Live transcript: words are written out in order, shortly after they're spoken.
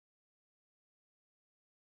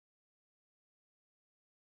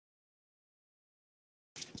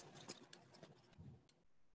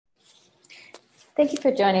Thank you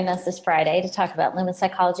for joining us this Friday to talk about Lumen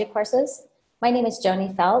psychology courses. My name is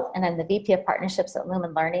Joni Felt, and I'm the VP of Partnerships at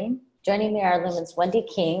Lumen Learning. Joining me are Lumen's Wendy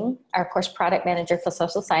King, our course product manager for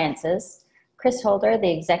social sciences, Chris Holder,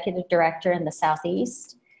 the executive director in the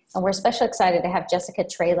Southeast, and we're especially excited to have Jessica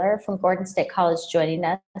Traylor from Gordon State College joining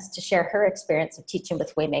us to share her experience of teaching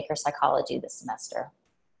with Waymaker psychology this semester.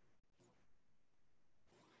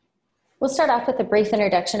 We'll start off with a brief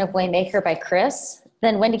introduction of Waymaker by Chris.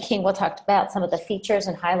 Then Wendy King will talk about some of the features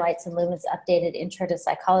and highlights in Lumen's updated Intro to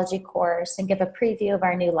Psychology course and give a preview of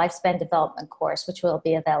our new Lifespan Development course, which will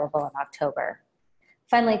be available in October.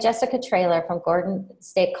 Finally, Jessica Traylor from Gordon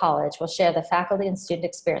State College will share the faculty and student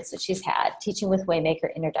experience that she's had teaching with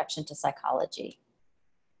Waymaker Introduction to Psychology.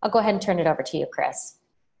 I'll go ahead and turn it over to you, Chris.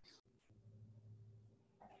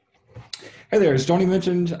 Hey there, as Joni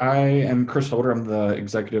mentioned, I am Chris Holder. I'm the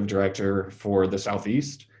executive director for the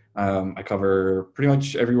Southeast. I cover pretty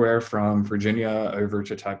much everywhere from Virginia over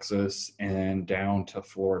to Texas and down to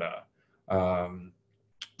Florida.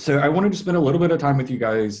 So I wanted to spend a little bit of time with you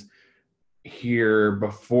guys here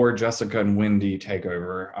before Jessica and Wendy take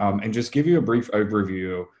over, and just give you a brief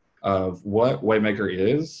overview of what Waymaker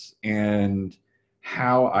is and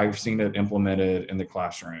how I've seen it implemented in the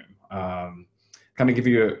classroom. Kind of give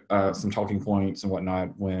you some talking points and whatnot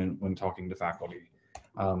when talking to faculty.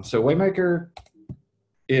 So Waymaker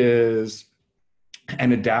is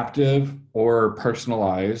an adaptive or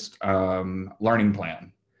personalized learning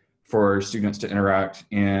plan for students to interact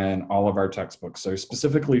in all of our textbooks. So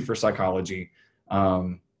specifically for psychology,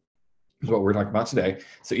 is what we're talking about today.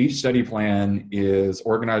 So each study plan is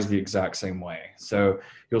organized the exact same way. So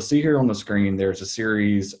you'll see here on the screen, there's a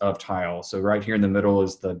series of tiles. So right here in the middle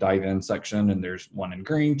is the dive in section, and there's one in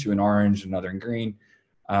green, two in orange, another in green.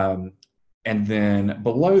 And then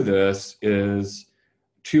below this is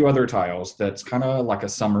two other tiles that's kind of like a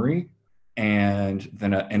summary and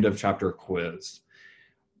then an end of chapter quiz.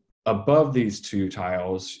 Above these two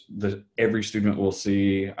tiles, every student will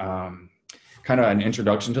see kind of an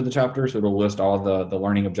introduction to the chapter. So it'll list all the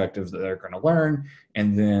learning objectives that they're going to learn.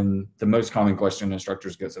 And then the most common question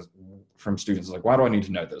instructors get from students is like, why do I need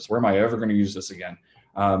to know this? Where am I ever going to use this again?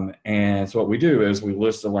 And so what we do is we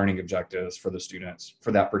list the learning objectives for the students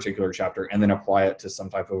for that particular chapter and then apply it to some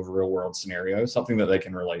type of real world scenario, something that they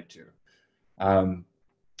can relate to. And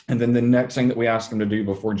then the next thing that we ask them to do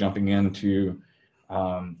before jumping into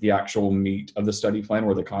the actual meat of the study plan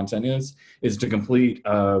where the content is to complete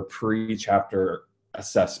a pre-chapter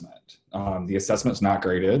assessment. The assessment's not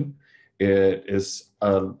graded. It is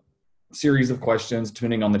a series of questions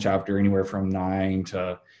depending on the chapter, anywhere from 9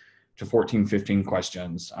 to 14, 15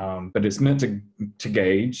 questions. But it's meant to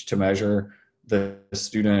gauge, to measure the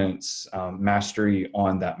students' mastery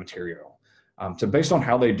on that material. So based on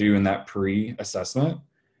how they do in that pre-assessment,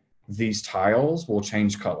 these tiles will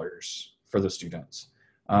change colors for the students.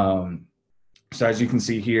 So as you can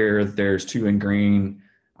see here, there's two in green.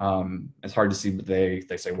 It's hard to see, but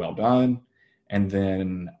they say well done. And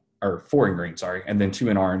then, or four in green, sorry. And then two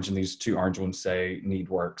in orange, and these two orange ones say need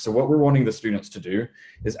work. So what we're wanting the students to do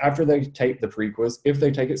is after they take the pre-quiz, if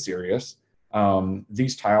they take it serious,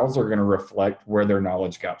 these tiles are gonna reflect where their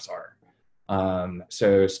knowledge gaps are.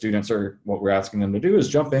 So what we're asking them to do is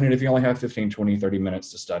jump in, and if you only have 15, 20, 30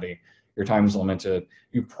 minutes to study, your time is limited,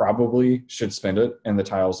 you probably should spend it in the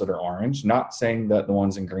tiles that are orange. Not saying that the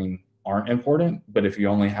ones in green aren't important, but if you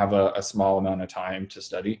only have a small amount of time to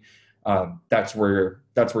study, that's where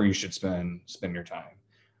you should spend your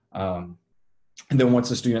time. And then once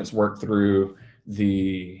the students work through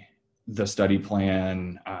the study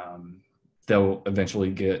plan, they'll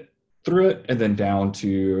eventually get through it and then down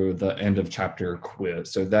to the end of chapter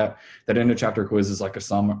quiz. So that end of chapter quiz is like a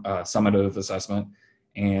summative assessment,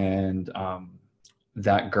 and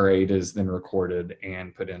that grade is then recorded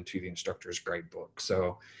and put into the instructor's grade book.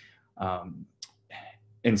 So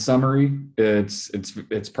in summary,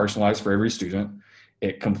 it's personalized for every student.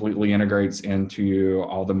 It completely integrates into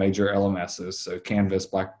all the major LMSs, so Canvas,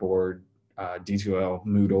 Blackboard, D2L,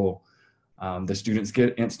 Moodle. The students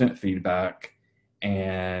get instant feedback,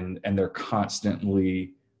 and they're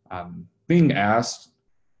constantly being asked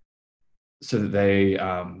so that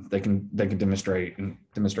they can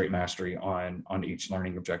demonstrate mastery on each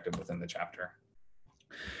learning objective within the chapter.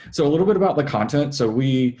 So a little bit about the content. So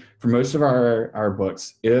for most of our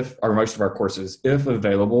books, most of our courses, if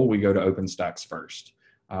available, we go to OpenStax first.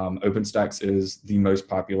 OpenStax is the most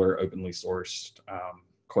popular openly sourced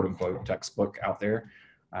quote unquote textbook out there.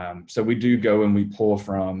 So we do go and we pull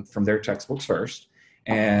from their textbooks first,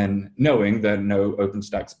 and knowing that no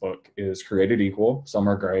OpenStax book is created equal. Some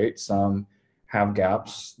are great, some have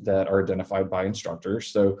gaps that are identified by instructors.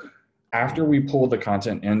 So after we pull the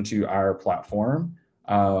content into our platform,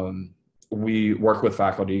 we work with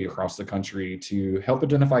faculty across the country to help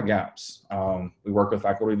identify gaps. We work with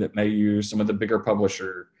faculty that may use some of the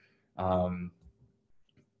um,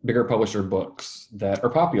 bigger publisher books that are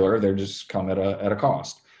popular. They just come at a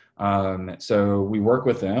cost. So we work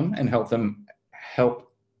with them and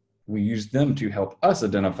we use them to help us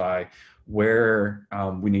identify where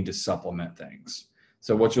we need to supplement things.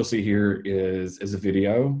 So what you'll see here is a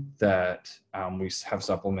video that we have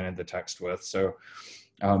supplemented the text with. So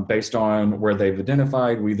based on where they've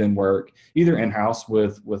identified, we then work either in-house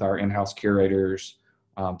with our in-house curators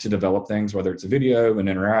to develop things, whether it's a video, an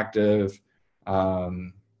interactive,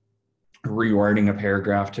 rewording a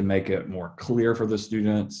paragraph to make it more clear for the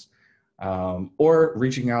students, or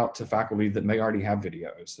reaching out to faculty that may already have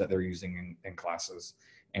videos that they're using in classes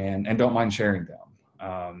and don't mind sharing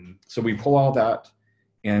them. So we pull all that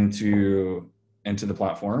into the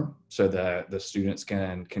platform so that the students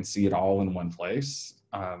can see it all in one place,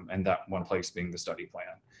 and that one place being the study plan.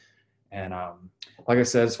 And like I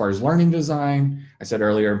said, as far as learning design, I said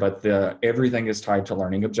earlier, but everything is tied to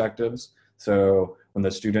learning objectives. So when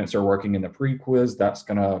the students are working in the pre-quiz, that's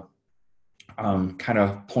gonna kind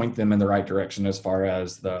of point them in the right direction as far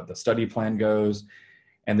as the study plan goes.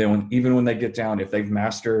 And then even when they get down, if they've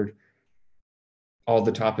mastered all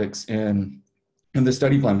the topics in the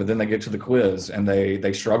study plan, but then they get to the quiz and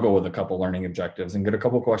they struggle with a couple learning objectives and get a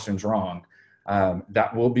couple questions wrong,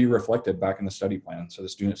 that will be reflected back in the study plan. So the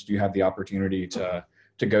students do have the opportunity to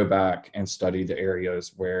go back and study the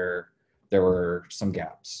areas where there were some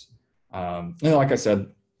gaps. Like I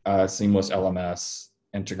said, seamless LMS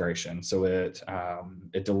integration. So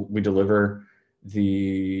we deliver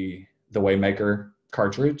the Waymaker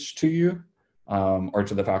cartridge to you or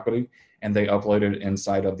to the faculty, and they upload it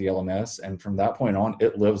inside of the LMS. And from that point on,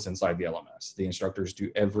 it lives inside the LMS. The instructors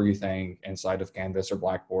do everything inside of Canvas or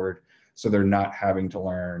Blackboard, so they're not having to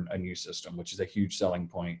learn a new system, which is a huge selling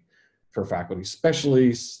point for faculty,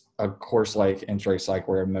 especially a course like Intro Psych,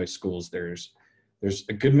 where in most schools there's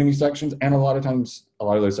a good many sections, and a lot of times a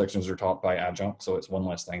lot of those sections are taught by adjunct, so it's one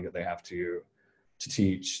less thing that they have to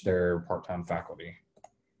teach their part-time faculty.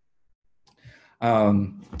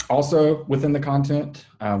 Also within the content,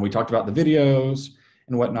 we talked about the videos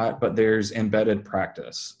and whatnot, but there's embedded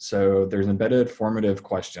practice. So there's embedded formative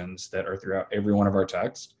questions that are throughout every one of our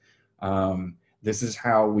texts. This is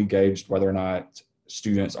how we gauged whether or not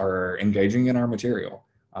students are engaging in our material.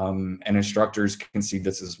 And instructors can see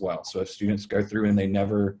this as well. So if students go through and they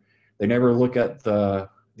never look at the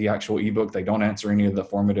actual ebook, they don't answer any of the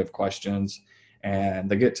formative questions, and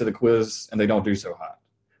they get to the quiz and they don't do so hot,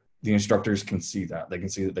 the instructors can see that. They can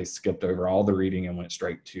see that they skipped over all the reading and went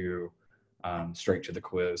straight to the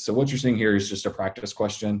quiz. So what you're seeing here is just a practice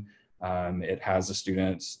question. It has the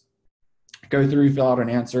students go through, fill out an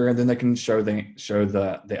answer, and then they can show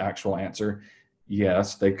the actual answer.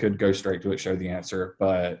 Yes, they could go straight to it, show the answer,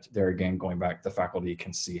 but there again, going back, the faculty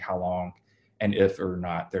can see how long and if or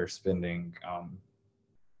not they're spending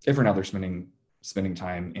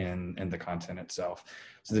time in the content itself.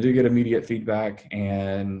 So they do get immediate feedback,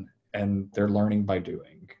 and they're learning by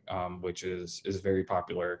doing, which is very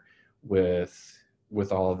popular with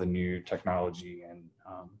all of the new technology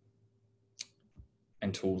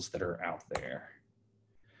and tools that are out there.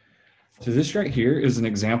 So this right here is an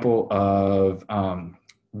example of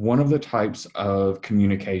one of the types of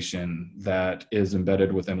communication that is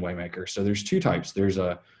embedded within Waymaker. So there's two types. There's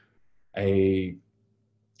a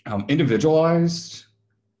individualized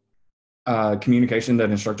communication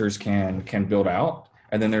that instructors can build out,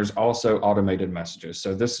 and then there's also automated messages.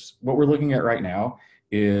 So what we're looking at right now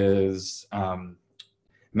is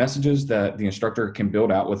messages that the instructor can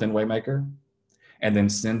build out within Waymaker and then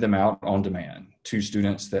send them out on demand to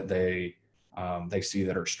students that they see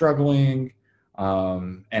that are struggling,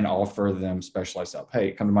 and offer them specialized help.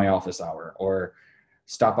 Hey, come to my office hour, or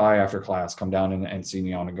stop by after class, come down and see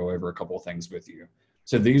me on and go over a couple of things with you.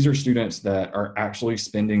 So these are students that are actually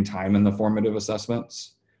spending time in the formative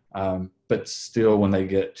assessments, but still when they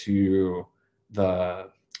get to the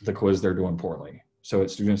quiz, they're doing poorly. So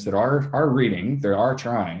it's students that are reading, they are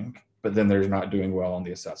trying, but then they're not doing well on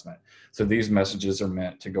the assessment. So these messages are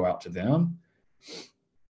meant to go out to them.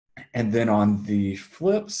 And then on the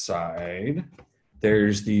flip side,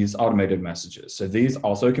 there's these automated messages. So these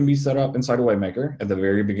also can be set up inside of Waymaker at the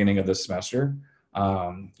very beginning of the semester.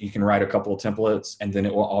 You can write a couple of templates, and then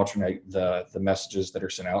it will alternate the messages that are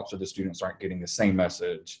sent out, so the students aren't getting the same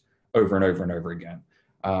message over and over and over again.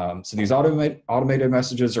 So these automated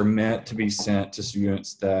messages are meant to be sent to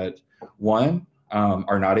students that, one,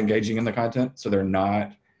 are not engaging in the content, so they're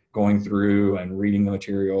not going through and reading the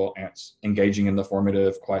material and engaging in the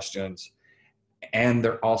formative questions. And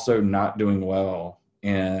they're also not doing well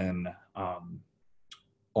in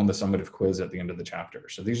on the summative quiz at the end of the chapter.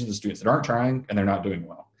 So these are the students that aren't trying and they're not doing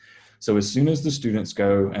well. So as soon as the students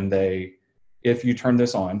go and if you turn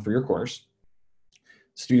this on for your course,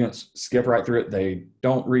 students skip right through it. They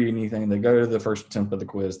don't read anything. They go to the first attempt of the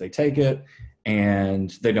quiz, they take it,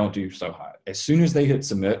 and they don't do so hot. As soon as they hit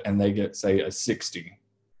submit and they get, say, a 60,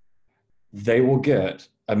 they will get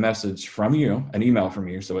a message from you, an email from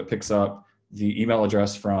you. So it picks up the email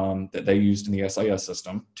address that they used in the SIS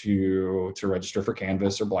system to register for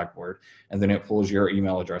Canvas or Blackboard. And then it pulls your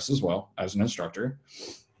email address as well as an instructor.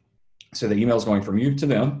 So the email is going from you to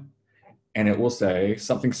them, and it will say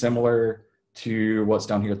something similar to what's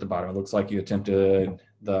down here at the bottom. It looks like you attempted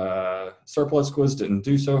the surplus quiz, didn't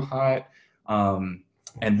do so hot.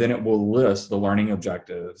 And then it will list the learning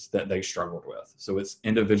objectives that they struggled with. So it's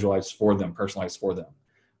individualized for them, personalized for them.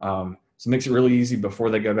 So it makes it really easy before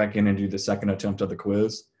they go back in and do the second attempt of the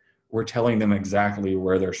quiz. We're telling them exactly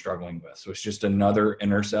where they're struggling with. So it's just another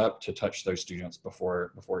intercept to touch those students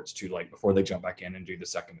before it's too late, before they jump back in and do the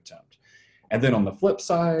second attempt. And then on the flip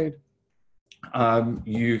side,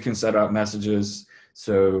 you can set up messages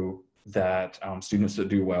so that students that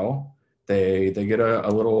do well, they get a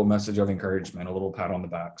little message of encouragement, a little pat on the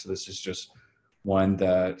back. So this is just one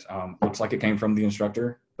that looks like it came from the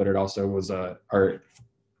instructor, but it also was an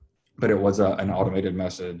automated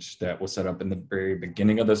message that was set up in the very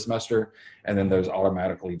beginning of the semester, and then those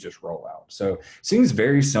automatically just roll out. So it seems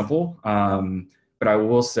very simple, but I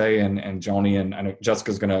will say, and Joni and I know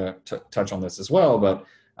Jessica's going to touch on this as well, but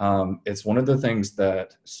it's one of the things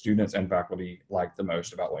that students and faculty like the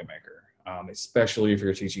most about Waymaker, especially if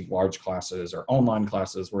you're teaching large classes or online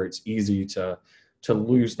classes where it's easy to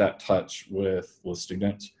lose that touch with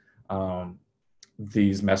students.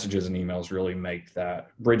 These messages and emails really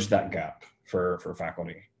bridge that gap for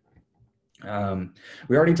faculty.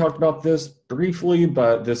 We already talked about this briefly,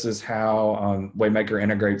 but this is how Waymaker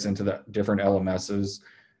integrates into the different LMSs.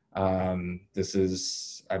 This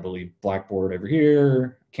is, I believe, Blackboard over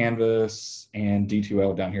here, Canvas, and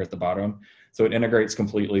D2L down here at the bottom. So it integrates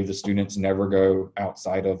completely. The students never go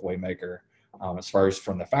outside of Waymaker. As far as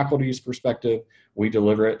from the faculty's perspective, we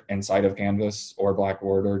deliver it inside of Canvas or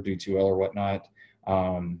Blackboard or D2L or whatnot.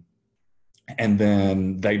 And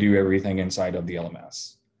then they do everything inside of the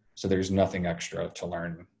LMS. So there's nothing extra to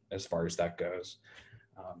learn as far as that goes.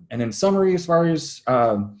 And in summary, as far as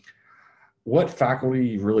what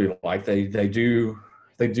faculty really like, they do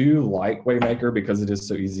like Waymaker because it is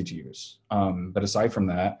so easy to use. But aside from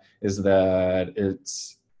that, is that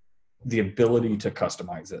it's the ability to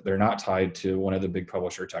customize it. They're not tied to one of the big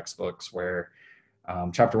publisher textbooks where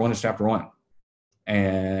chapter 1 is chapter 1,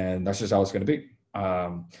 and that's just how it's going to be.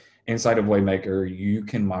 Inside of Waymaker, you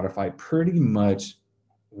can modify pretty much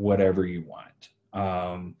whatever you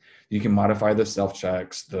want. You can modify the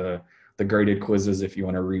self-checks, the graded quizzes if you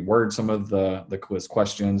want to reword some of the quiz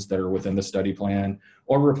questions that are within the study plan,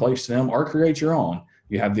 or replace them or create your own.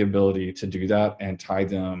 You have the ability to do that and tie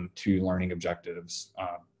them to learning objectives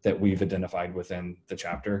that we've identified within the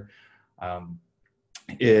chapter.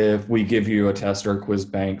 If we give you a test or a quiz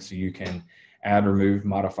bank, so you can add, remove,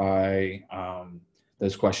 modify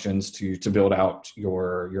those questions to build out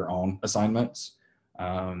your own assignments.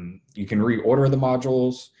 You can reorder the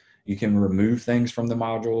modules. You can remove things from the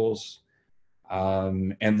modules.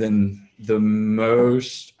 And then the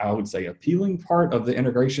most, I would say, appealing part of the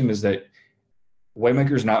integration is that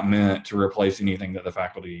Waymaker is not meant to replace anything that the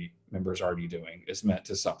faculty member is already doing. It's meant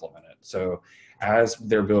to supplement it. So as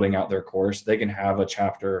they're building out their course, they can have a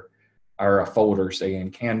chapter or a folder, say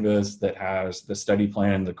in Canvas, that has the study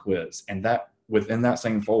plan and the quiz. And that within that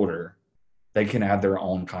same folder, they can add their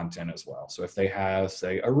own content as well. So if they have,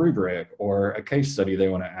 say, a rubric or a case study they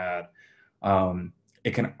want to add,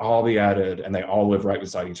 it can all be added, and they all live right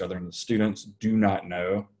beside each other. And the students do not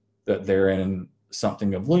know that they're in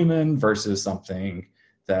something of Lumen versus something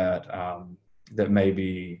that that may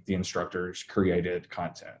be the instructor's created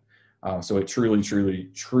content. So it truly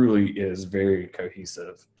is very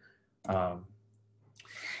cohesive.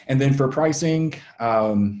 And then for pricing,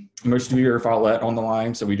 most of you are Follett on the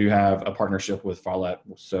line, so we do have a partnership with Follett.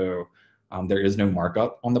 So there is no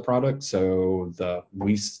markup on the product. So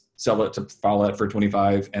we sell it to Follett for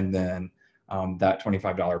 $25, and then that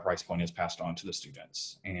 $25 price point is passed on to the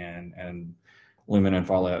students. And Lumen and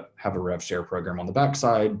Follett have a rev share program on the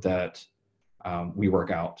backside that we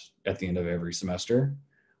work out at the end of every semester.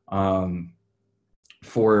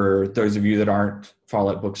 For those of you that aren't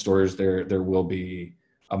Follett bookstores, there will be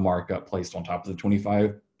a markup placed on top of the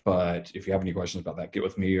 $25 But if you have any questions about that, get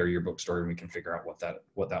with me or your bookstore and we can figure out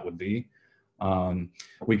what that would be.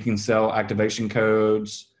 We can sell activation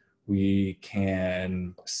codes. We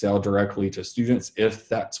can sell directly to students if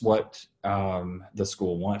that's what the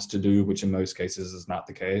school wants to do, which in most cases is not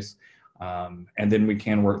the case. And then we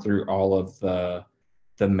can work through all of the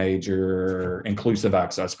major inclusive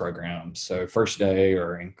access programs. So First Day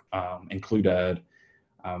or Include Ed,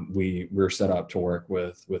 we're set up to work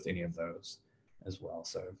with any of those as well.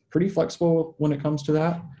 So pretty flexible when it comes to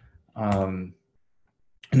that.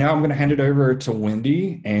 Now I'm going to hand it over to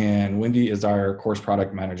Wendy, and Wendy is our course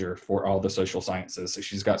product manager for all the social sciences. So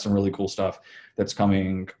she's got some really cool stuff that's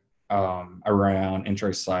coming around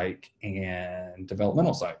intro psych and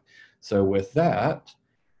developmental psych. So with that,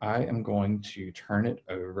 I am going to turn it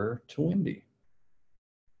over to Wendy.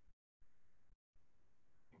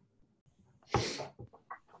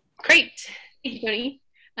 Great, thank you,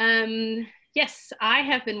 Tony. Yes, I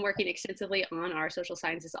have been working extensively on our social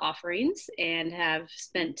sciences offerings and have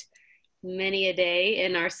spent many a day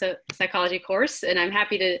in our psychology course, and I'm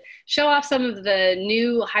happy to show off some of the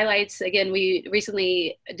new highlights. Again, we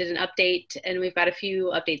recently did an update and we've got a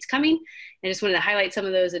few updates coming. I just wanted to highlight some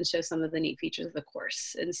of those and show some of the neat features of the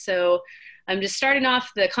course. And so I'm just starting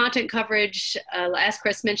off the content coverage. As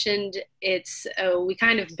Chris mentioned, it's we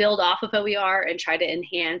kind of build off of OER and try to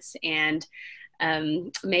enhance and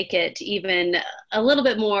make it even a little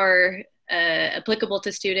bit more applicable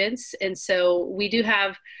to students. And so we do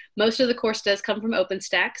have, most of the course does come from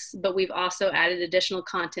OpenStax, but we've also added additional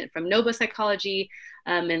content from Nova Psychology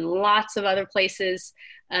and lots of other places.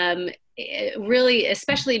 Really,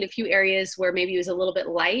 especially in a few areas where maybe it was a little bit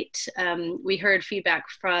light. We heard feedback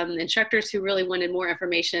from instructors who really wanted more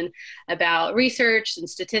information about research and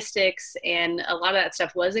statistics, and a lot of that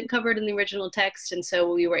stuff wasn't covered in the original text. And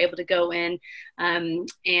so we were able to go in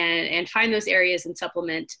and find those areas and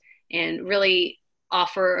supplement and really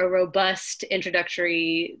offer a robust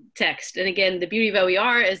introductory text. And again, the beauty of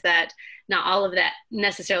OER is that not all of that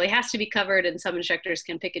necessarily has to be covered, and some instructors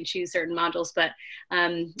can pick and choose certain modules, but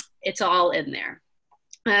it's all in there.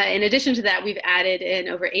 In addition to that, we've added in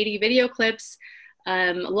over 80 video clips.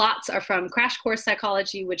 Lots are from Crash Course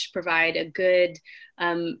Psychology, which provide a good,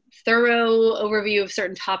 thorough overview of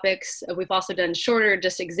certain topics. We've also done shorter,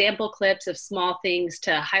 just example clips of small things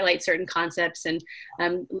to highlight certain concepts and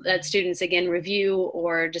let students, again, review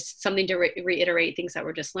or just something to reiterate things that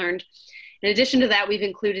were just learned. In addition to that, we've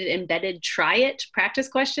included embedded try it practice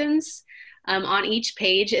questions on each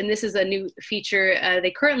page. And this is a new feature. They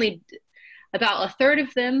currently, about a third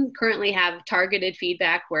of them currently have targeted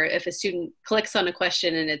feedback where if a student clicks on a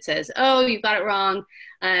question and it says, oh, you got it wrong,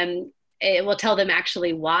 it will tell them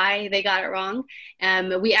actually why they got it wrong.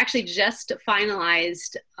 We actually just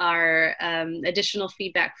finalized our additional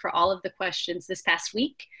feedback for all of the questions this past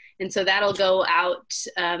week. And so that'll go out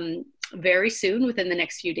very soon, within the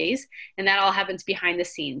next few days. And that all happens behind the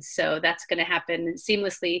scenes. So that's going to happen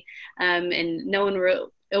seamlessly. And no one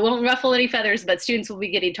it won't ruffle any feathers, but students will be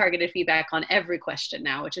getting targeted feedback on every question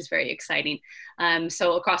now, which is very exciting.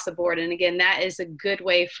 So across the board. And again, that is a good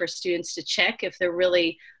way for students to check if they're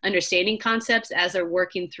really understanding concepts as they're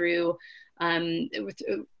working through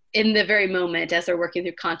in the very moment as they're working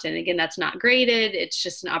through content. Again, that's not graded. It's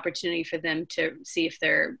just an opportunity for them to see if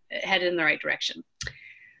they're headed in the right direction.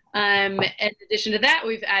 In addition to that,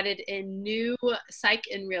 we've added in new psych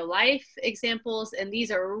in real life examples, and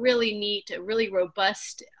these are really neat, really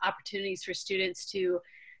robust opportunities for students to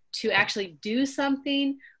actually do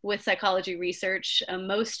something with psychology research.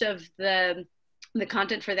 Most of the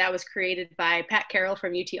content for that was created by Pat Carroll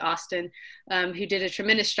from UT Austin, who did a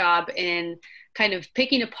tremendous job in kind of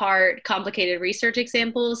picking apart complicated research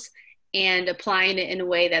examples and applying it in a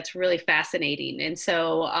way that's really fascinating. And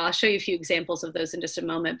so I'll show you a few examples of those in just a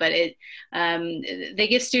moment, but they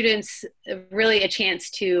give students really a chance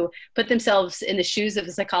to put themselves in the shoes of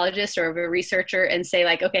a psychologist or of a researcher and say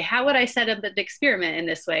like, okay, how would I set up an experiment in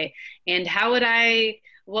this way? And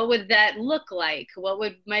what would that look like? What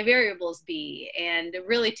would my variables be? And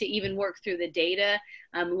really to even work through the data,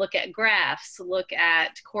 look at graphs, look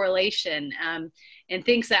at correlation, and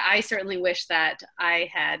things that I certainly wish that I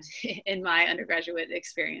had in my undergraduate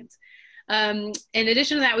experience. In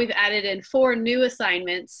addition to that, we've added in 4 new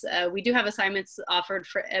assignments. We do have assignments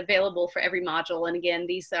available for every module. And again,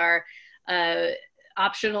 these are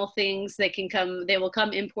optional things that they will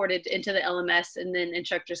come imported into the LMS, and then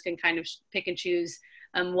instructors can kind of pick and choose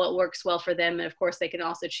what works well for them. And of course, they can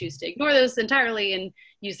also choose to ignore those entirely and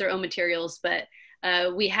use their own materials. But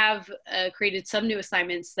we have created some new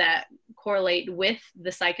assignments that correlate with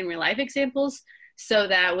the psych and real life examples. so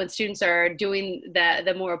that when students are doing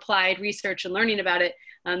the more applied research and learning about it,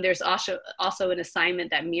 there's also an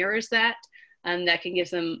assignment that mirrors that, that can give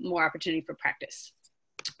them more opportunity for practice.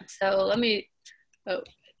 So let me, oh,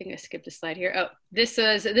 I think I skipped a slide here. Oh, this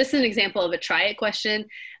is an example of a try it question.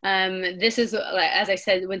 This is, as I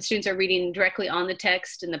said, when students are reading directly on the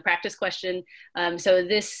text and the practice question. So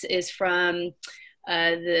this is from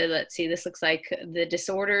let's see, this looks like the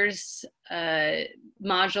disorders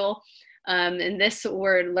module. And this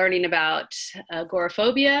we're learning about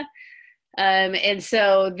agoraphobia. And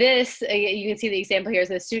so this, you can see the example here is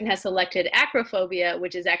the student has selected acrophobia,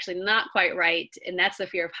 which is actually not quite right. And that's the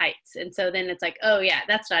fear of heights. And so then it's like, oh yeah,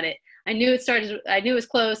 that's not it. I knew it was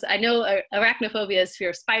close. I know arachnophobia is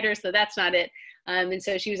fear of spiders, so that's not it. And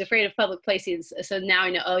so she was afraid of public places. So now I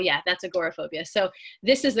know, oh yeah, that's agoraphobia. So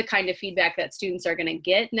this is the kind of feedback that students are gonna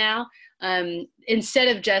get now,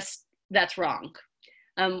 instead of just, that's wrong.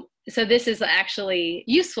 So this is actually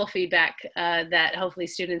useful feedback that hopefully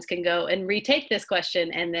students can go and retake this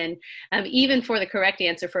question. And then even for the correct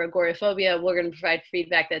answer for agoraphobia, we're going to provide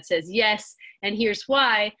feedback that says yes, and here's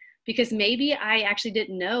why, because maybe I actually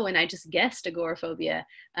didn't know and I just guessed agoraphobia.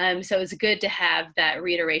 So it's good to have that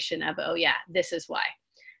reiteration of, oh yeah, this is why,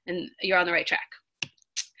 and you're on the right track.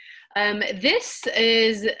 This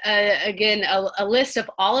is, again, a list of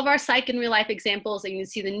all of our psych and real life examples, and you can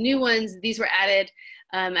see the new ones. These were added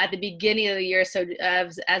at the beginning of the year. So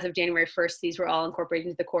as of January 1st, these were all incorporated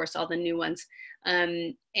into the course, all the new ones.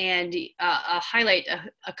 And I'll highlight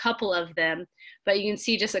a couple of them, but you can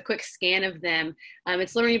see just a quick scan of them.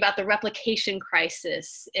 It's learning about the replication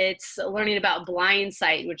crisis. It's learning about blind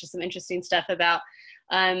sight, which is some interesting stuff about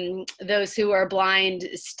those who are blind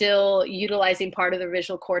still utilizing part of the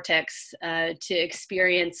visual cortex to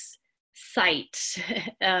experience sight.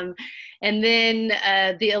 And then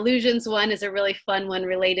the illusions one is a really fun one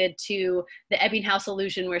related to the Ebbinghaus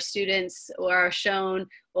illusion, where students are shown,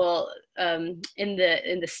 well, in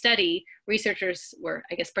the study, researchers were,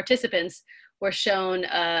 I guess, participants were shown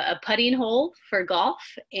a putting hole for golf,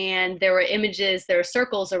 and there were images, there were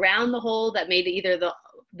circles around the hole that made either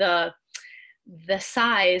the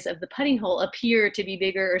size of the putting hole appear to be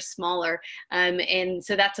bigger or smaller. And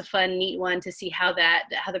so that's a fun, neat one to see how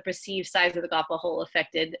the perceived size of the golf hole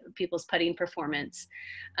affected people's putting performance.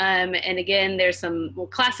 And again, there's some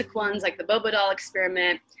classic ones like the Bobo doll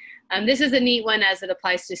experiment. This is a neat one as it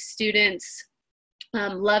applies to students.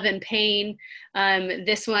 Love and pain.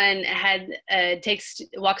 This one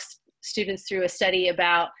walks students through a study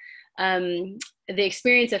about the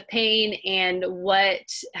experience of pain and what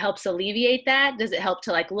helps alleviate that. Does it help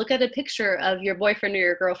to like look at a picture of your boyfriend or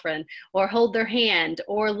your girlfriend, or hold their hand,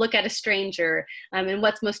 or look at a stranger, and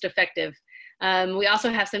what's most effective? We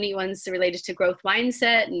also have some neat ones related to growth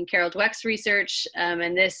mindset and Carol Dweck's research.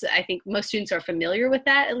 And this, I think most students are familiar with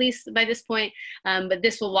that, at least by this point, but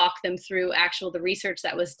this will walk them through the research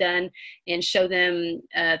that was done and show them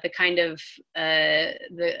the kind of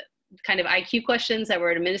IQ questions that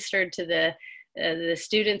were administered to the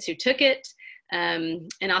students who took it,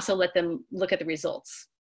 and also let them look at the results.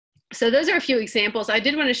 So those are a few examples. I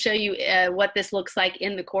did want to show you what this looks like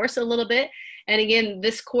in the course a little bit. And again,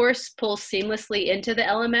 this course pulls seamlessly into the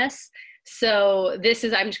LMS. So this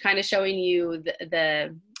is, I'm just kind of showing you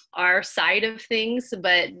our side of things,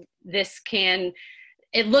 but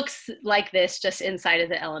it looks like this just inside of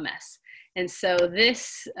the LMS. And so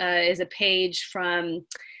this is a page from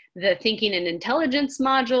the Thinking and Intelligence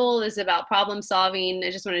module, is about problem solving.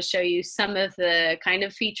 I just want to show you some of the kind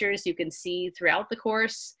of features you can see throughout the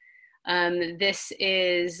course. This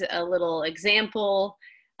is a little example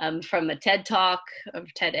from a TED Talk,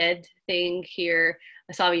 of TED Ed thing here,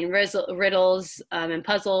 solving riddles and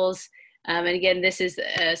puzzles. And again, this is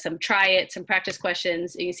some practice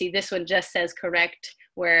questions. You can see this one just says correct,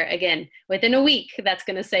 where again, within a week, that's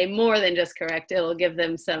going to say more than just correct. It'll give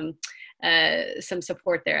them some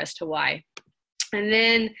support there as to why. And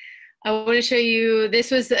then I want to show you, this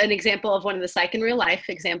was an example of one of the psych and real life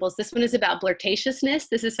examples. This one is about blurtatiousness.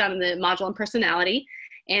 This is found in the module on personality.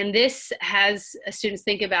 And this has students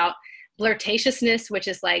think about blurtatiousness, which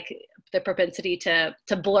is like the propensity to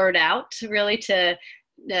blurt out, really, to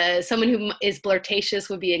someone who is blurtatious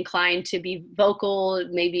would be inclined to be vocal,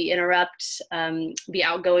 maybe interrupt, be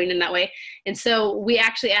outgoing in that way. And so we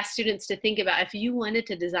actually asked students to think about, if you wanted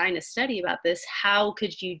to design a study about this, how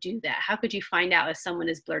could you do that? How could you find out if someone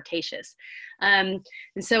is blurtatious? And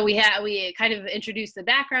so we kind of introduced the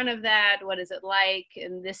background of that. What is it like?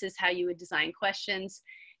 And this is how you would design questions.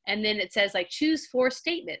 And then it says, like, choose 4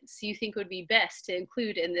 statements you think would be best to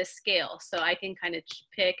include in this scale. So I can kind of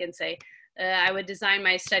pick and say, I would design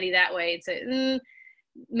my study that way and say,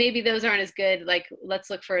 maybe those aren't as good, like let's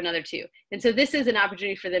look for another 2. And so this is an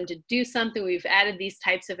opportunity for them to do something. We've added these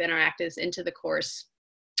types of interactives into the course.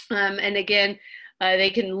 And again, they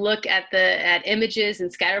can look at images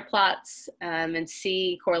and scatter plots and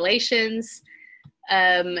see correlations.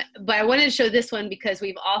 But I wanted to show this one because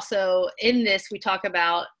we've also, in this, we talk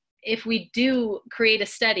about if we do create a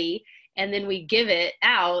study and then we give it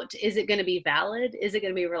out, is it going to be valid? Is it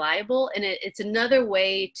going to be reliable? And it's another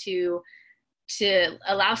way to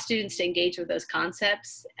allow students to engage with those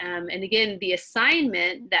concepts. And again, the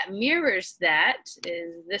assignment that mirrors that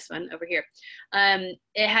is this one over here.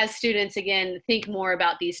 It has students, again, think more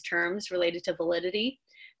about these terms related to validity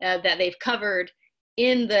that they've covered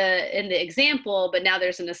in the example, but now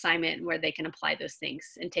there's an assignment where they can apply those things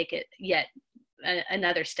and take it yet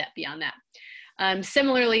another step beyond that.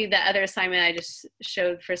 Similarly, the other assignment I just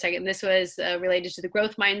showed for a second, this was related to the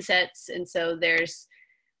growth mindsets. And so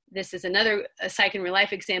this is another psych and real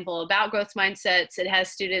life example about growth mindsets. It has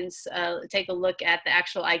students take a look at the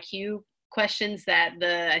actual IQ questions that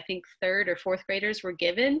I think 3rd or 4th graders were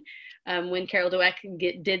given when Carol Dweck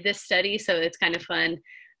did this study. So it's kind of fun.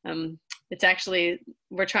 It's actually,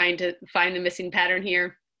 we're trying to find the missing pattern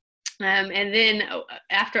here. And then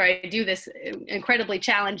after I do this incredibly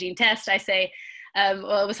challenging test, I say,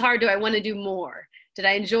 well, it was hard. Do I want to do more? Did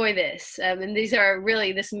I enjoy this? And these are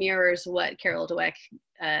really, this mirrors what Carol Dweck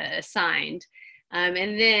assigned.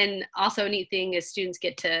 And then also a neat thing is students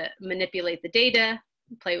get to manipulate the data,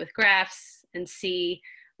 play with graphs, and see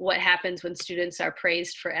what happens when students are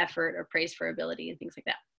praised for effort or praised for ability and things like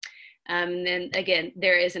that. And then again,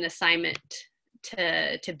 there is an assignment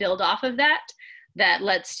to build off of that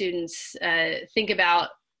lets students think about,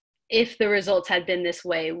 if the results had been this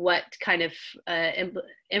way, what kind of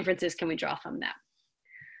inferences can we draw from that?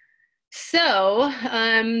 So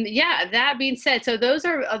yeah, that being said, so those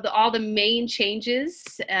are all the main changes.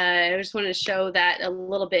 I just want to show that a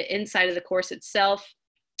little bit inside of the course itself.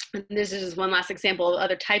 And this is just one last example of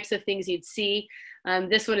other types of things you'd see.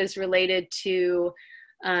 This one is related to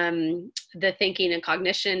the thinking and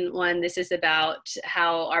cognition one. This is about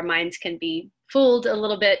how our minds can be fooled a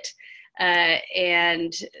little bit.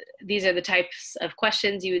 And these are the types of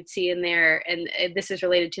questions you would see in there. And this is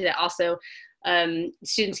related to that also.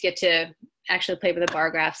 Students get to actually play with the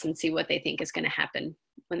bar graphs and see what they think is going to happen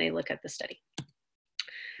when they look at the study.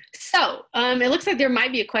 So it looks like there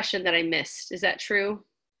might be a question that I missed. Is that true?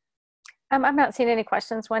 I'm not seeing any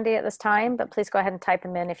questions, Wendy, at this time, but please go ahead and type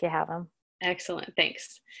them in if you have them. Excellent,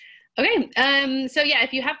 thanks. Okay, so yeah,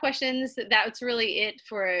 if you have questions, that's really it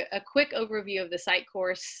for a quick overview of the psych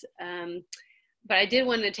course. But I did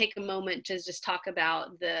want to take a moment to just talk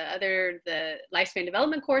about the lifespan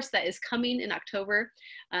development course that is coming in October.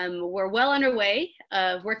 We're well underway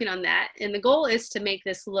of working on that. And the goal is to make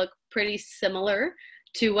this look pretty similar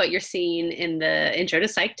to what you're seeing in the intro to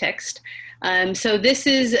psych text. So this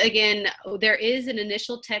is, again, there is an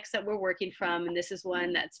initial text that we're working from, and this is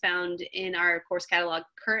one that's found in our course catalog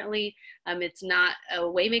currently. It's not a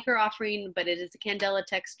Waymaker offering, but it is a Candela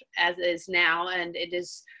text as is now, and it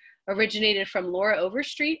is originated from Laura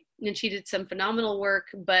Overstreet, and she did some phenomenal work,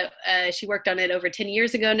 but she worked on it over 10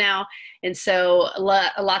 years ago now. And so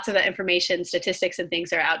lots of that information, statistics and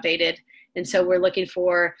things are outdated. And so we're looking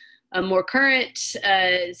for more current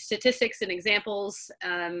statistics and examples.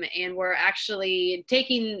 And we're actually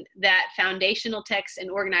taking that foundational text and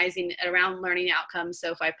organizing it around learning outcomes.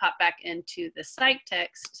 So if I pop back into the psych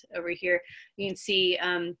text over here, you can see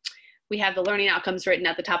we have the learning outcomes written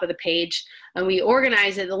at the top of the page, and we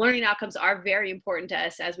organize it. The learning outcomes are very important to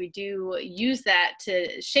us, as we do use that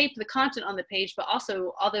to shape the content on the page, but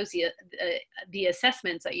also all those the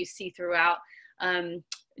assessments that you see throughout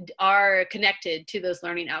are connected to those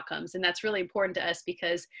learning outcomes. And that's really important to us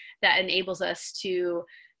because that enables us to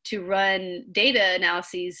run data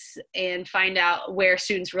analyses and find out where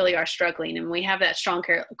students really are struggling. And we have that strong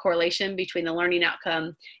correlation between the learning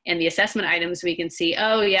outcome and the assessment items. We can see,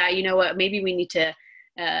 oh yeah, you know what, maybe we need to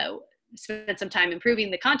spend some time improving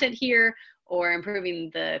the content here or improving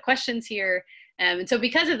the questions here. And so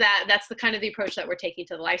because of that, that's the kind of the approach that we're taking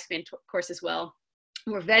to the lifespan course as well.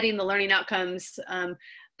 We're vetting the learning outcomes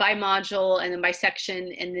by module and then by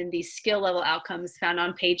section, and then these skill level outcomes found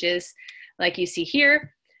on pages like you see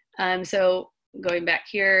here. So going back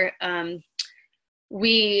here, and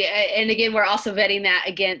again, we're also vetting that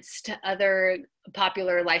against other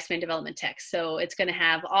popular lifespan development texts. So it's going to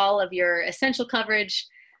have all of your essential coverage,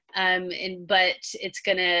 but it's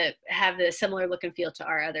going to have the similar look and feel to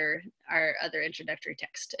our other introductory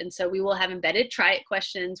text. And so we will have embedded try it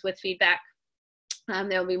questions with feedback.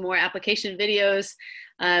 There will be more application videos,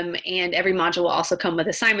 and every module will also come with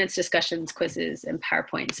assignments, discussions, quizzes, and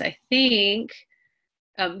PowerPoints. I think,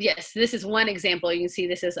 yes, this is one example. You can see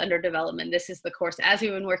this is under development. This is the course as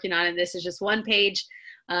we've been working on it. This is just one page.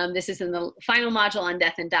 This is in the final module on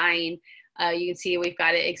death and dying. You can see we've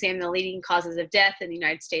got to examine the leading causes of death in the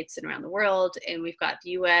United States and around the world. And we've got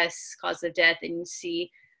the US causes of death. And you see,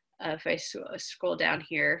 if I scroll down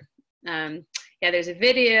here, yeah, there's a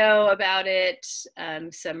video about it,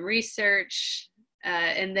 some research.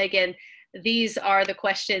 And again, these are the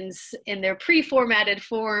questions in their pre-formatted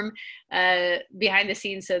form behind the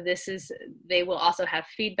scenes. So they will also have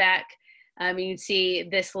feedback. You can see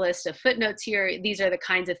this list of footnotes here. These are the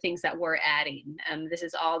kinds of things that we're adding. This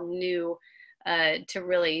is all new to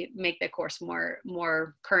really make the course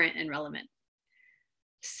more current and relevant.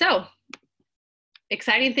 So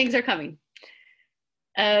exciting things are coming.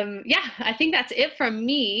 Yeah, I think that's it from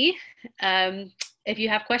me. If you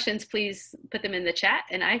have questions, please put them in the chat,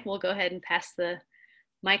 and I will go ahead and pass the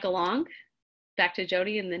mic along back to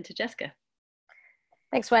Jody and then to Jessica.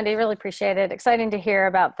 Thanks, Wendy. Really appreciate it. Exciting to hear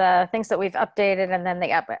about the things that we've updated and then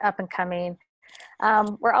the up and coming.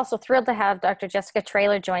 We're also thrilled to have Dr. Jessica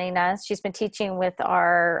Traylor joining us. She's been teaching with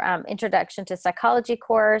our Introduction to Psychology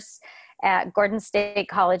course at Gordon State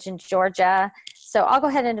College in Georgia. So I'll go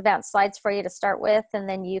ahead and advance slides for you to start with, and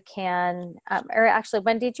then you can, or actually,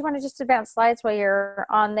 Wendy, do you want to just advance slides while you're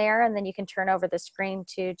on there, and then you can turn over the screen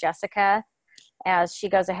to Jessica as she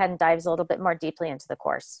goes ahead and dives a little bit more deeply into the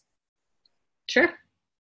course. Sure.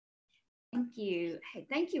 Thank you. Hey,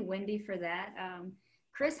 thank you, Wendy, for that.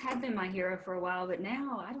 Chris had been my hero for a while, but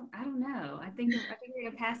now I don't know. I think we're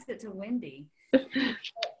gonna pass it to Wendy.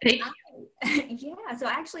 Yeah, so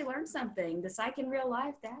I actually learned something. The psych in real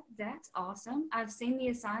life, that's awesome. I've seen the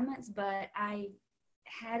assignments, but I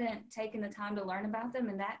hadn't taken the time to learn about them,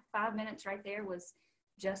 and that 5 minutes right there was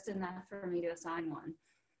just enough for me to assign one.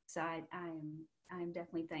 So I'm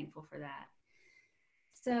definitely thankful for that.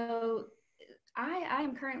 So I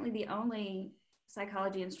am currently the only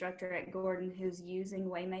psychology instructor at Gordon who's using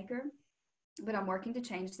Waymaker, but I'm working to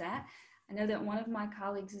change that. I know that one of my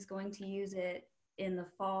colleagues is going to use it in the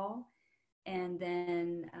fall, and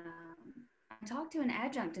then I talked to an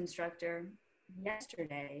adjunct instructor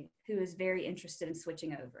yesterday who is very interested in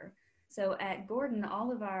switching over. So at Gordon,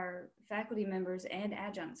 all of our faculty members and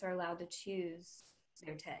adjuncts are allowed to choose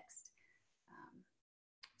their text.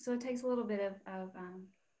 So it takes a little bit of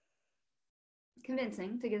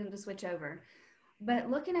convincing to get them to switch over.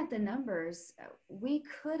 But looking at the numbers, we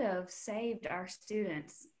could have saved our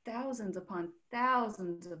students thousands upon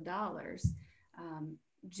thousands of dollars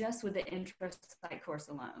just with the intro psych course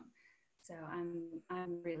alone. So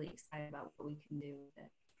I'm really excited about what we can do with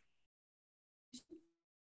it.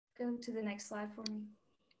 Go to the next slide for me.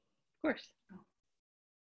 Of course. Oh,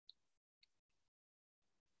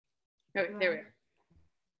 there we are.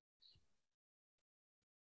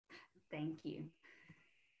 Thank you.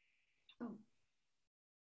 Oh.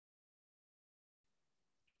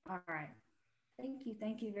 All right.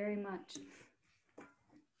 Thank you very much.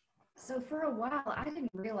 So for a while, I didn't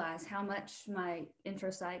realize how much my intro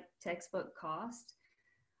psych textbook cost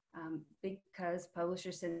because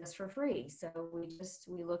publishers send us for free. So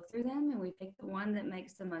we look through them and we pick the one that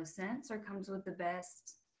makes the most sense or comes with the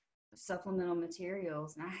best supplemental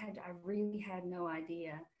materials. And I really had no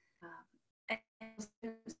idea. And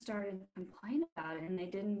students started to complain about it and they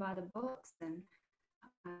didn't buy the books, and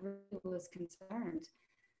I really was concerned.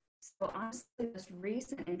 So honestly, this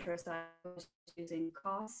recent interest I was using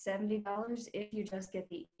costs $70 if you just get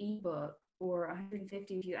the ebook, or $150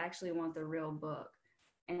 if you actually want the real book.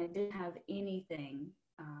 And it didn't have anything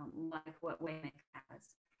like what Waymaker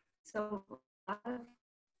has. So a lot of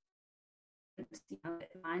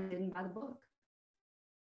mine didn't buy the book,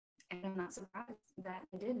 and I'm not surprised that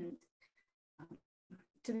they didn't.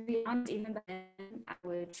 To be honest, even then, I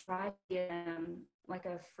would try to get like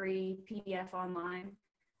a free PDF online.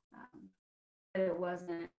 But it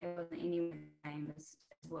wasn't anywhere the same as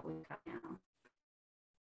what we've got now.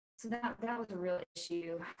 So that was a real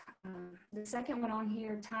issue. The second one on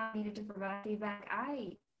here, time needed to provide feedback.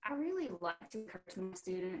 I really like to encourage my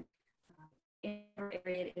student in whatever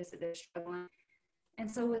area it is that they're struggling. And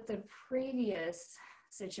so with the previous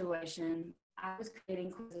situation, I was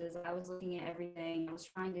creating quizzes, I was looking at everything, I was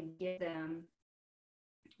trying to give them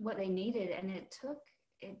what they needed, and it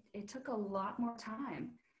took a lot more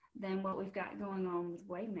time than what we've got going on with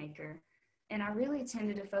Waymaker. And I really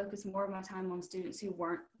tended to focus more of my time on students who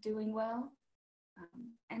weren't doing well.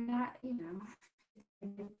 And I,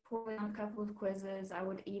 poorly on a couple of quizzes, I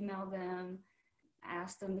would email them,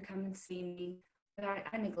 ask them to come and see me, but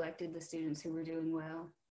I neglected the students who were doing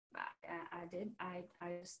well.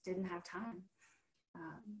 I just didn't have time.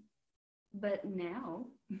 But now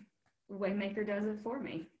Waymaker does it for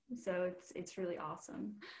me. So it's really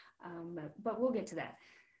awesome. But we'll get to that.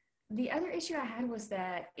 The other issue I had was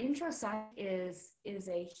that intro psych is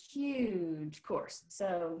a huge course.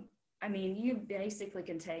 So, I mean, you basically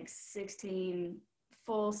can take 16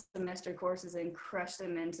 full semester courses and crush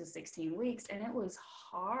them into 16 weeks. And it was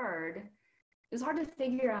hard. It was hard to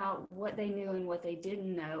figure out what they knew and what they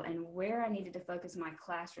didn't know and where I needed to focus my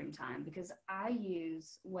classroom time, because I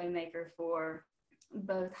use Waymaker for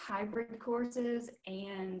both hybrid courses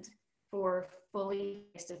and for fully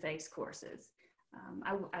face-to-face courses.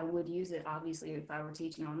 I would use it obviously if I were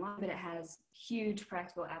teaching online, but it has huge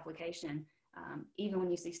practical application even when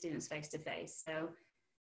you see students face-to-face. So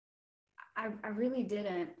I really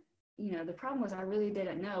didn't, the problem was I really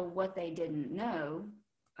didn't know what they didn't know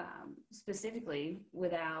specifically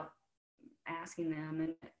without asking them,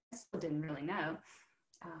 and I still didn't really know.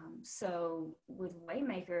 So with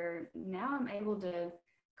Waymaker, now I'm able to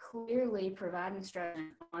clearly provide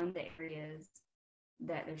instruction on the areas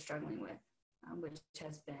that they're struggling with, which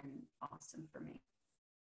has been awesome for me.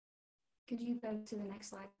 Could you go to the next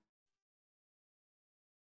slide?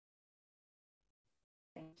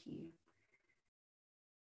 Thank you.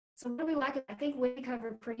 So what do we like? I think we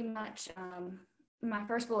covered pretty much my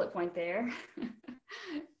first bullet point there.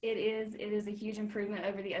 It is a huge improvement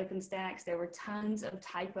over the OpenStax. There were tons of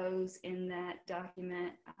typos in that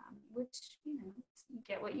document, which, you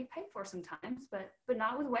get what you pay for sometimes, but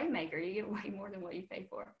not with Waymaker. You get way more than what you pay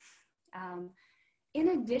for. In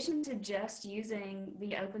addition to just using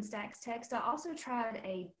the OpenStax text, I also tried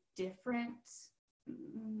a different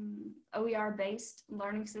OER-based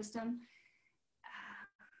learning system.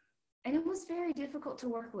 And it was very difficult to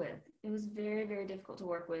work with. It was very, very difficult to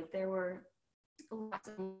work with. There were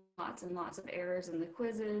lots and lots of errors in the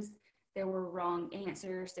quizzes. There were wrong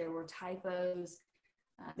answers. There were typos.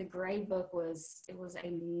 The grade book was a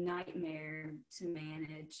nightmare to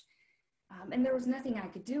manage. And there was nothing I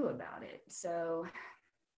could do about it. So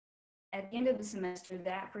at the end of the semester,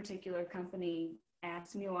 that particular company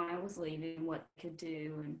asked me why I was leaving and what I could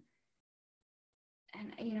do.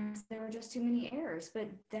 And there were just too many errors, but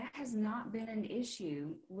that has not been an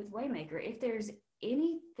issue with Waymaker. If there's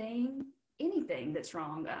anything that's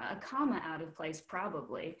wrong, a comma out of place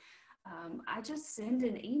probably, I just send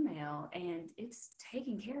an email and it's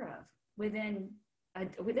taken care of within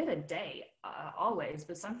a day, always,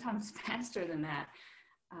 but sometimes faster than that.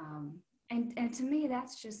 And to me,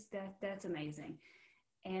 that's amazing.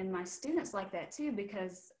 And my students like that too,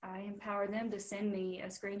 because I empower them to send me a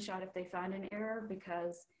screenshot if they find an error,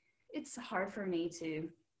 because it's hard for me to,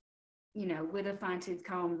 with a fine-tooth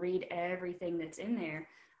comb, read everything that's in there.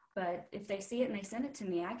 But if they see it and they send it to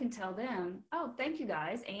me, I can tell them, oh, thank you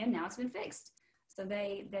guys, and now it's been fixed. So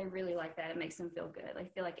they really like that. It makes them feel good. They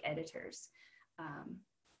feel like editors.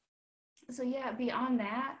 So yeah, beyond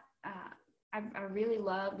that, I really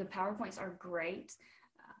love the PowerPoints are great.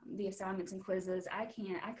 The assignments and quizzes, I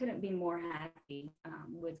couldn't be more happy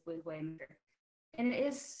with Waymaker. And it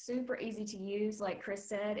is super easy to use. Like Chris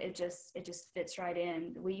said, it just fits right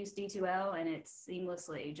in. We use D2L and it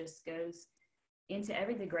seamlessly just goes into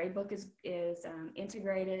everything. The gradebook is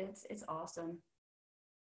integrated. It's awesome.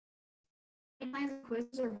 Plans and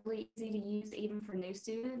quizzes are really easy to use even for new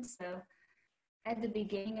students. So at the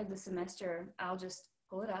beginning of the semester, I'll just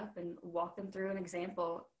pull it up and walk them through an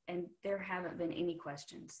example, and there haven't been any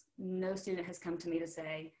questions. No student has come to me to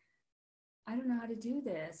say, I don't know how to do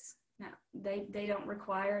this. No, they don't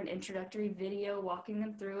require an introductory video walking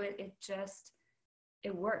them through it.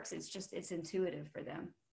 It works. It's intuitive for them.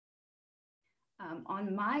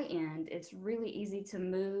 On my end, it's really easy to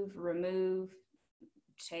move, remove,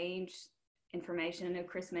 change information. I know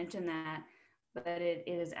Chris mentioned that, but it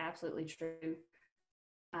is absolutely true.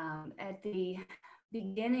 At the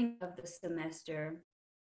beginning of the semester,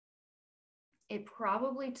 it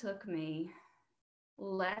probably took me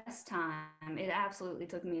less time. It absolutely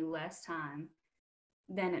took me less time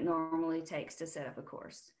than it normally takes to set up a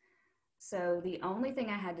course. So the only thing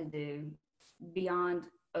I had to do beyond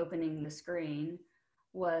opening the screen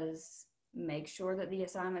was make sure that the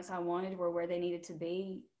assignments I wanted were where they needed to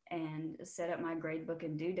be and set up my gradebook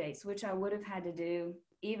and due dates, which I would have had to do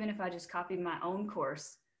even if I just copied my own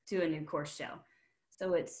course to a new course shell.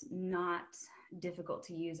 So it's not difficult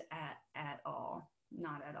to use at all,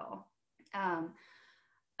 not at all.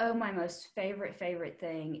 Oh, my most favorite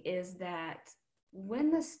thing is that when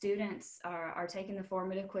the students are taking the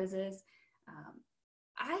formative quizzes,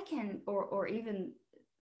 I can, or even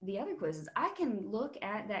the other quizzes, I can look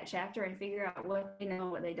at that chapter and figure out what they know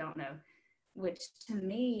and what they don't know, which to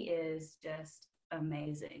me is just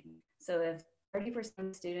amazing. So if 30% of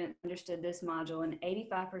the students understood this module and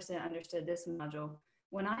 85% understood this module,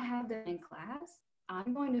 when I have them in class,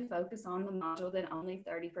 I'm going to focus on the module that only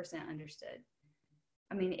 30% understood.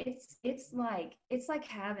 I mean, it's like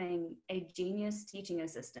having a genius teaching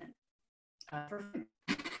assistant.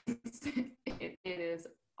 It is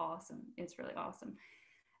awesome. It's really awesome.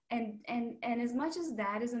 And as much as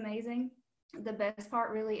that is amazing, the best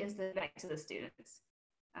part really is the back to the students.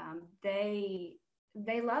 They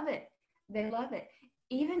love it. They love it.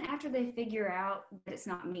 Even after they figure out that it's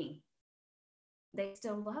not me, they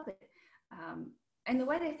still love it. And the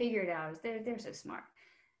way they figure it out is they're so smart.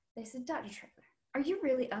 They said, Dr. Traylor, are you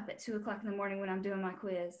really up at 2:00 in the morning when I'm doing my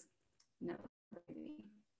quiz? No, baby.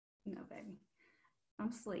 No, baby.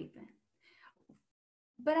 I'm sleeping.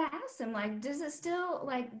 But I asked them, like, does it still,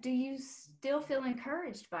 like, do you still feel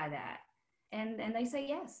encouraged by that? And they say,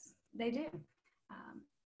 yes, they do.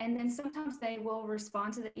 And then sometimes they will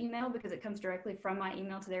respond to the email because it comes directly from my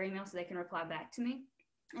email to their email, so they can reply back to me.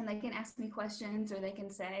 And they can ask me questions, or they can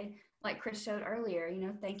say, like Chris showed earlier, you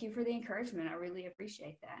know, thank you for the encouragement. I really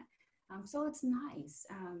appreciate that. So it's nice.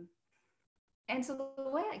 And so the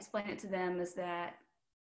way I explain it to them is that,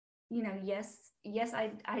 you know, yes,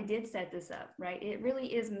 I did set this up, right? It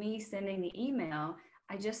really is me sending the email.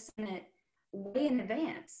 I just sent it way in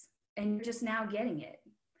advance, and you're just now getting it.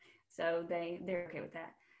 So they're okay with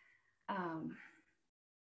that.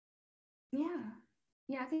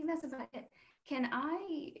 Yeah, I think that's about it. Can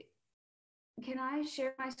I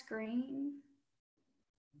share my screen?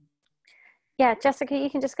 Yeah, Jessica, you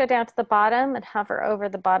can just go down to the bottom and hover over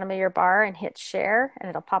the bottom of your bar and hit share, and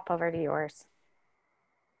it'll pop over to yours.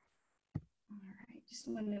 All right, just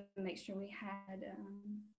wanted to make sure we had,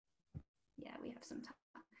 yeah, we have some time.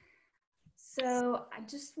 So I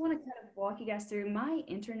just want to kind of walk you guys through. My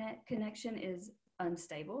internet connection is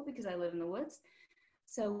unstable because I live in the woods.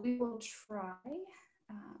 So we will try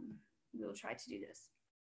to do this.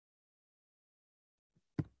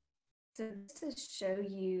 So to show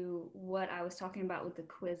you what I was talking about with the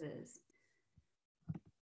quizzes.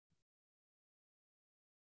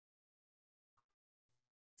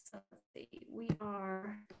 So let's see, we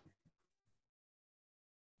are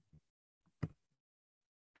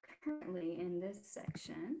currently in this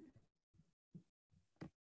section.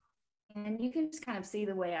 And you can just kind of see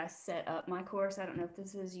the way I set up my course. I don't know if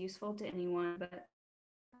this is useful to anyone, but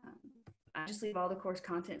I just leave all the course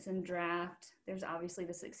contents in draft. There's obviously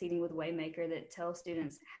the Succeeding with Waymaker that tells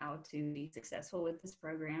students how to be successful with this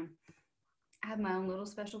program. I have my own little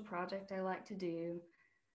special project I like to do.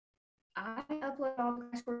 I upload all the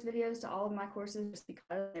crash course videos to all of my courses just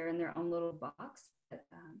because they're in their own little box, but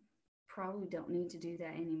probably don't need to do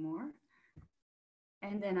that anymore.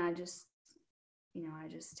 And then I just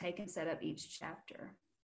take and set up each chapter.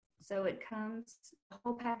 So it comes, the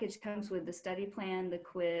whole package comes with the study plan, the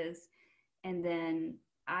quiz, and then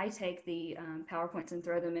I take the PowerPoints and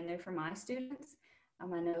throw them in there for my students. I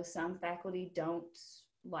know some faculty don't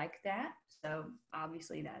like that, so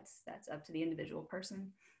obviously that's up to the individual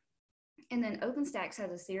person. And then OpenStax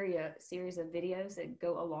has a series of videos that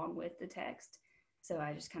go along with the text, so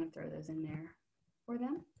I just kind of throw those in there for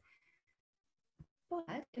them.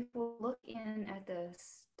 But if we'll look in at the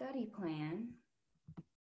study plan,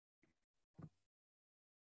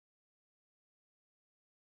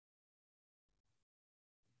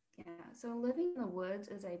 yeah, so living in the woods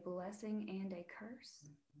is a blessing and a curse.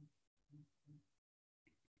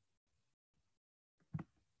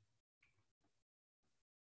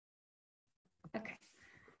 Okay,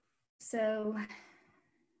 so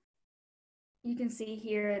you can see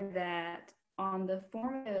here that on the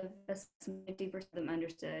formative assessment, 50% of them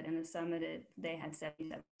understood, and the summative, they had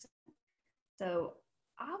 77%. So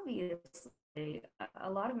obviously, a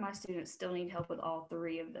lot of my students still need help with all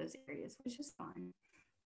three of those areas, which is fine.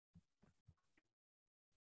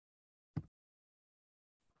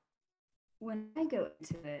 When I go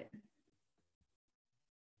into it,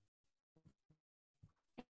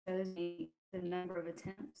 it shows me the number of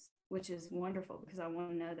attempts, which is wonderful because I want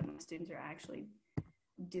to know that my students are actually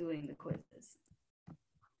doing the quizzes.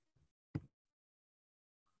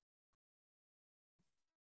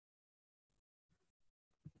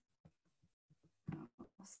 Oh,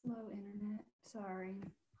 slow internet, sorry.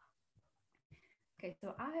 Okay,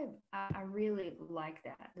 so I really like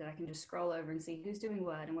that I can just scroll over and see who's doing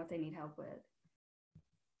what and what they need help with.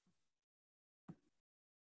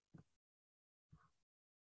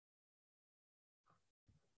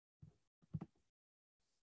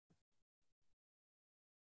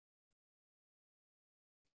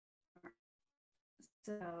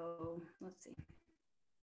 So let's see.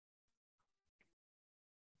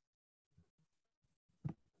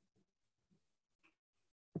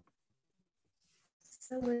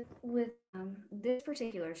 So with this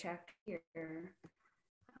particular chapter here,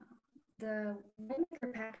 the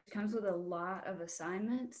Waymaker package comes with a lot of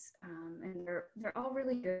assignments, and they're all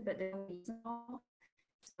really good, but they don't use them all.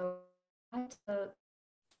 So I took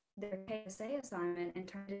their KSA assignment and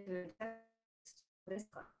turned it into a text for this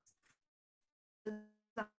class. This is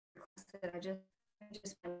a class that I just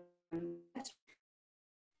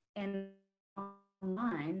and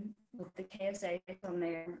online with the KSA based on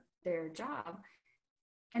their job.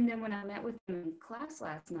 And then when I met with them in class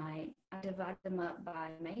last night, I divided them up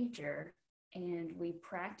by major, and we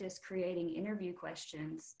practiced creating interview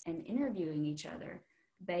questions and interviewing each other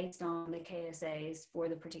based on the KSAs for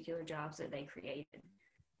the particular jobs that they created.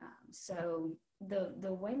 So the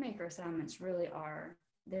Waymaker assignments really are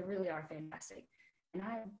fantastic. And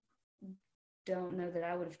I don't know that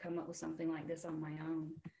I would have come up with something like this on my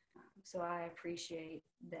own. So I appreciate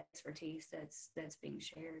the expertise that's being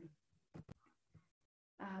shared.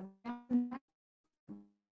 I'm not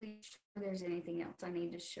really sure there's anything else I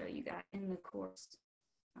need to show you guys in the course.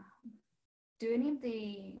 Do any of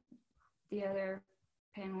the other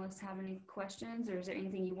panelists have any questions, or is there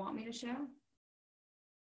anything you want me to show?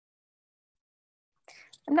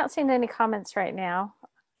 I'm not seeing any comments right now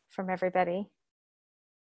from everybody.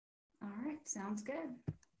 All right, sounds good.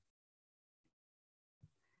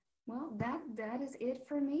 Well, that is it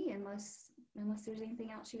for me, unless there's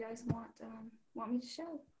anything else you guys want me to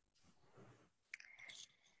show.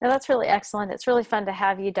 No, that's really excellent. It's really fun to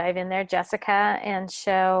have you dive in there, Jessica, and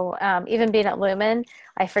show, even being at Lumen,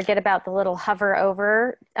 I forget about the little hover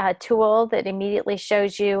over tool that immediately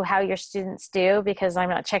shows you how your students do, because I'm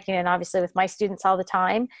not checking in obviously with my students all the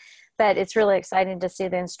time, but it's really exciting to see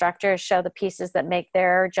the instructors show the pieces that make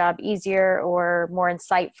their job easier or more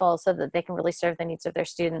insightful so that they can really serve the needs of their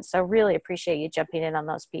students. So really appreciate you jumping in on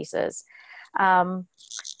those pieces.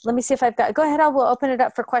 Let me see if go ahead, we'll open it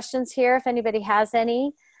up for questions here if anybody has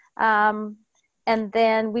any. And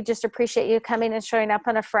then we just appreciate you coming and showing up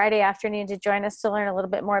on a Friday afternoon to join us to learn a little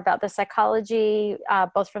bit more about the psychology,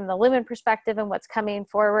 both from the Lumen perspective and what's coming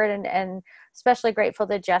forward, and especially grateful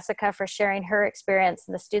to Jessica for sharing her experience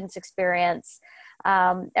and the students' experience.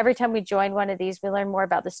 Every time we join one of these, we learn more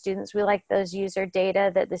about the students. We like those user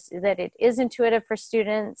data, that it is intuitive for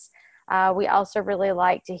students. We also really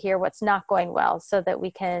like to hear what's not going well so that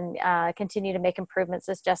we can continue to make improvements.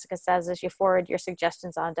 As Jessica says, as you forward your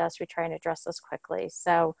suggestions on to us, we try and address those quickly.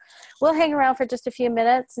 So we'll hang around for just a few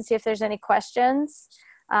minutes and see if there's any questions.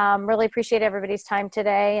 Really appreciate everybody's time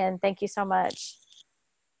today, and thank you so much.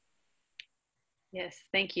 Yes,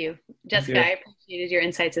 thank you. Jessica, I appreciated your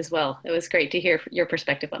insights as well. It was great to hear your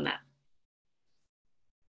perspective on that.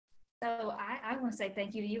 So I want to say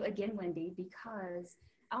thank you to you again, Wendy, because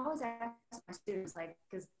I always ask my students, like,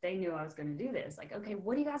 because they knew I was going to do this, like, okay,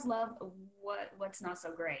 what do you guys love? What's not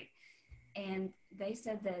so great? And they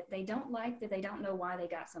said that they don't like that they don't know why they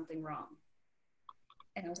got something wrong.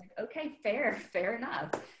 And I was like, okay, fair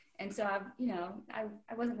enough. And so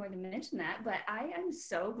I wasn't going to mention that, but I am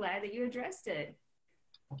so glad that you addressed it.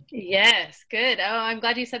 Yes, good. Oh, I'm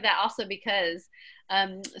glad you said that also, because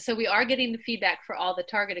so we are getting the feedback for all the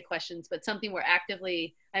targeted questions, but something we're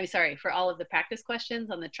for all of the practice questions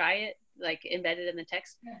on the try it, like embedded in the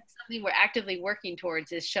text, something we're actively working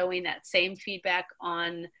towards is showing that same feedback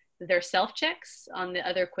on their self-checks on the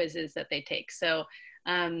other quizzes that they take. So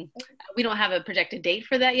we don't have a projected date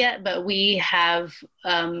for that yet, but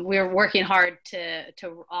we're working hard to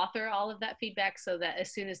author all of that feedback so that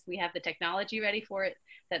as soon as we have the technology ready for it,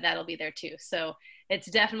 that'll be there too. So it's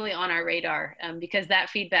definitely on our radar, because that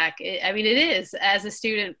feedback, it is, as a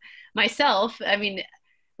student myself,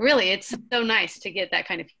 really, it's so nice to get that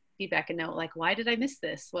kind of feedback and know, like, why did I miss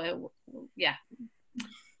this? Well, yeah.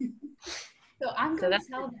 So I'm going to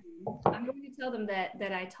tell them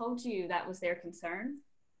that I told you that was their concern.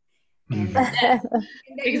 And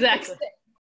exactly.